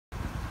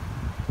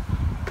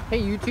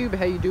Hey YouTube,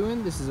 how you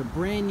doing? This is a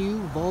brand new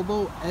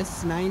Volvo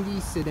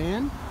S90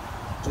 sedan.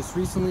 Just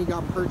recently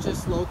got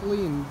purchased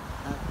locally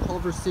at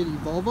Culver City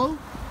Volvo.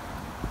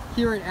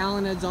 Here at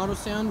Allen Ed's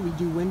Autosound, we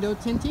do window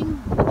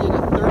tinting. We did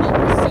a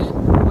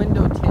 30%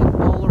 window tint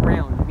all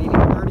around, meaning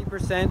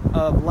 30%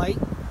 of light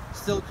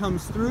still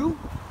comes through.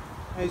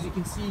 As you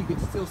can see, you can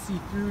still see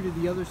through to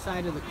the other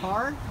side of the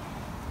car.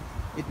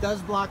 It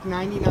does block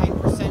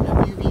 99%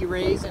 of UV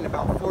rays and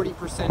about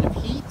 40% of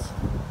heat.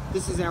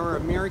 This is our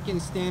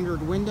American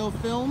standard window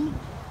film.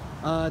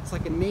 It's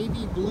like a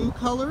navy blue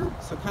color,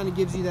 so it kind of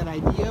gives you that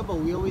idea, but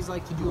we always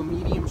like to do a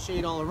medium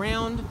shade all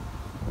around.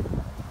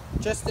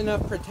 Just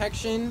enough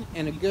protection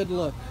and a good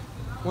look.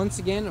 Once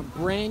again, a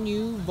brand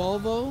new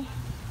Volvo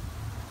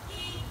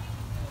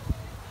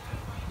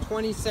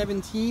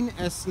 2017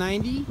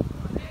 S90.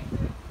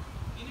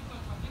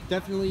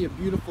 Definitely a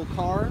beautiful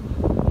car.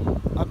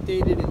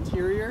 Updated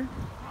interior.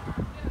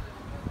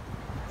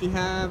 If you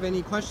have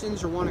any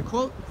questions or want a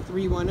quote,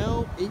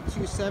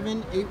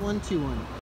 310-827-8121.